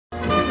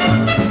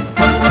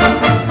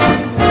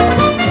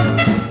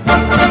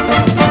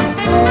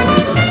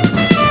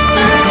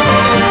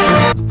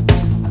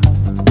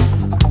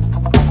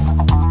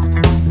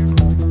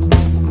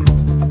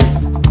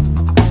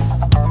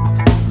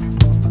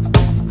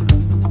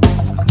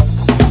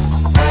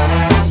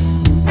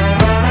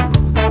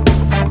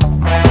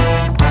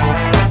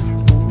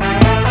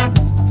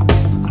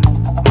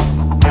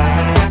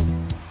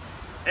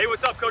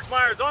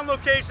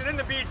Nation in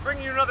the beach,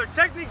 bringing you another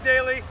Technique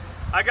Daily.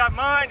 I got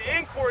mine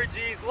and Corey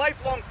G's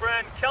lifelong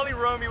friend, Kelly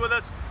Romy, with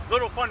us.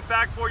 Little fun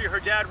fact for you, her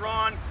dad,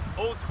 Ron,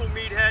 old school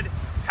meathead,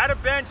 had a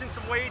bench and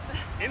some weights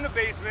in the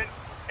basement,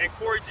 and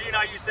Corey G and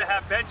I used to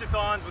have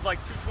bench-a-thons with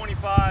like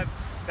 225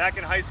 back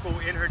in high school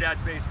in her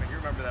dad's basement. You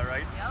remember that,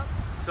 right? Yep.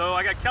 So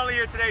I got Kelly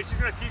here today. She's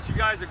gonna teach you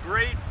guys a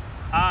great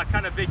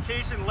kind of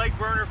vacation leg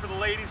burner for the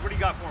ladies. What do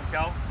you got for them,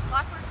 Kel?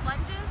 Clockwork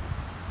lunges.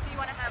 So you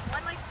want to have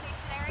one leg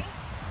stationary,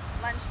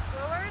 lunge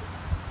forward,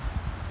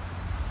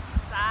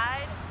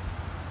 side,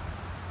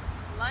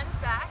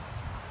 lunge back,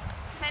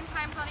 10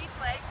 times on each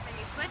leg, then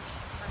you switch,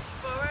 lunge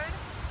forward,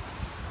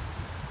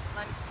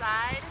 lunge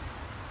side,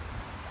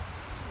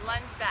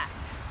 lunge back.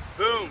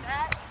 Boom. See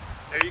that?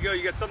 There you go.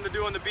 You got something to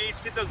do on the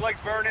beach. Get those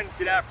legs burning.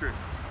 Get after it.